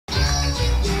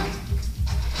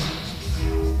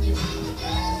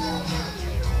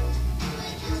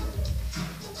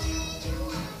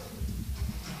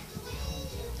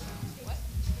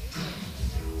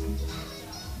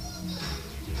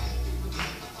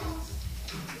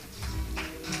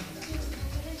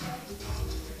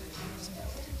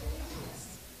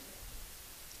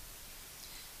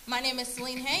name is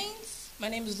Celine Haynes. My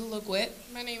name is Lula Gwit.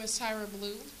 My name is Tyra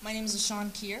Blue. My name is Ashawn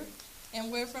Kier.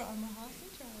 And we're from Omaha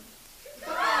Central.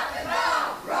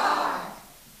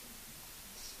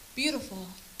 Beautiful,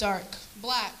 Dark,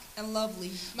 black, and lovely.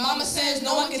 Mama says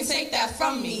no one can take that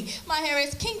from me. My hair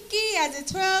is kinky as it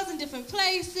twirls in different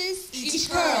places. Each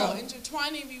curl,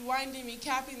 intertwining, rewinding,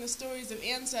 recapping the stories of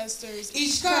ancestors.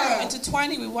 Each curl,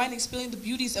 intertwining, rewinding, spilling the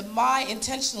beauties of my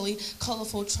intentionally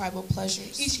colorful tribal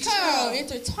pleasures. Each curl,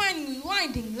 intertwining,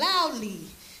 rewinding loudly,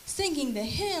 singing the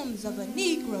hymns of a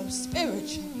Negro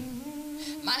spiritual.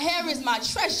 My hair is my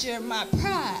treasure, my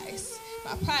prize,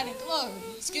 my pride and glory.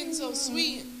 Skin so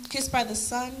sweet, kissed by the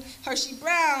sun, Hershey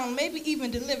brown, maybe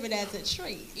even delivered as a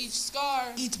treat. Each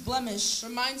scar, each blemish,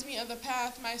 reminds me of the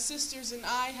path my sisters and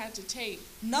I had to take.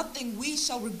 Nothing we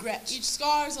shall regret. Each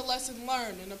scar is a lesson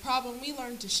learned and a problem we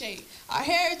learned to shape. Our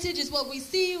heritage is what we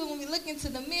see when we look into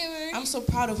the mirror. I'm so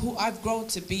proud of who I've grown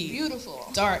to be. Beautiful,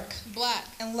 dark, black,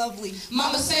 and lovely.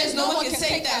 Mama says no one can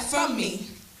take that from me.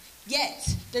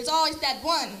 Yet, there's always that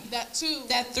one, that two,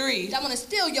 that three, that want to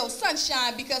steal your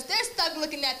sunshine because they're stuck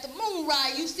looking at the moon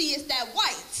ride you see is that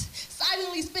white,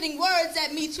 silently spitting words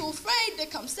at me too afraid to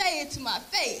come say it to my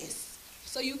face.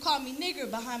 So you call me nigger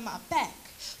behind my back,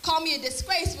 call me a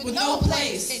disgrace with no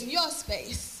place in your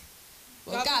space.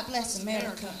 Well, God bless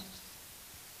America.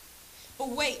 But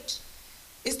wait.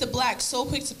 It's the black so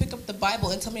quick to pick up the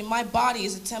Bible and tell me my body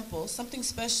is a temple, something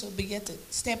special, but yet to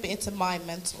stamp it into my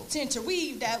mental. To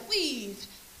interweave that weave.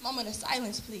 Moment of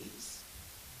silence, please.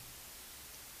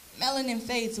 Melanin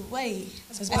fades away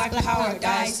as black power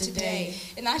dies today.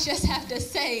 And I just have to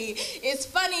say, it's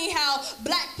funny how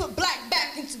black put black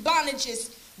back into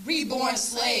bondages, reborn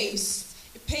slaves.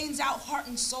 It pains out heart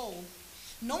and soul.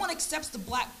 No one accepts the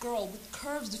black girl with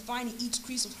curves defining each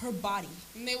crease of her body.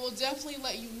 And they will definitely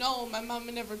let you know my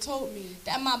mama never told me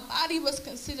that my body was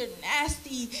considered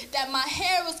nasty, that my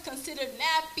hair was considered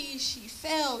nappy. She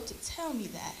failed to tell me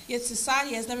that. Yet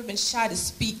society has never been shy to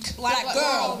speak. Black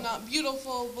girl, not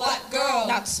beautiful. Black girl,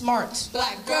 not smart.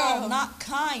 Black girl, not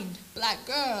kind. Black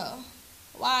girl,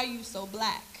 why are you so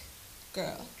black,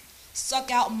 girl?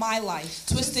 Suck out my life,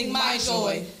 twisting my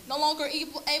joy. No longer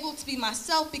able to be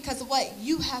myself because of what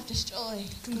you have destroyed.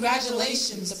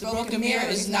 Congratulations, the broken mirror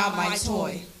is now my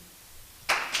toy.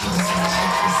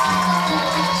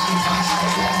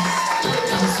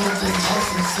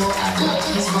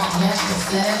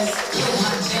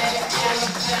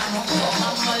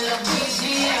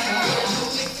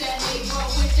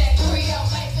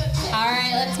 All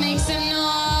right, let's make some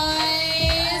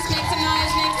noise. Make some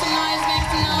noise, make some noise, make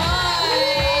some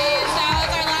noise. That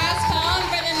was our last poem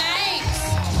for the night.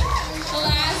 The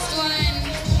last one.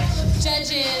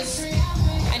 Judges,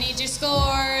 I need your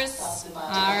scores.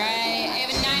 All right, I have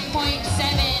a 9.7,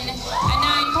 a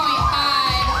 9.5,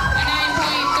 a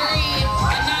 9.3,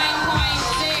 a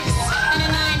 9.6, and a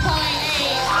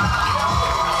 9.8.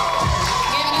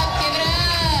 Give it up, give it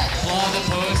up. Applaud the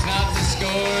poets, not the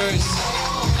scores.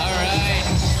 All right.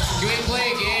 Can we play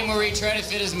a game where we try to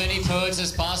fit as many poets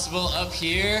as possible up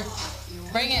here?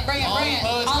 Bring it, bring it, All bring the it.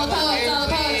 poets All the come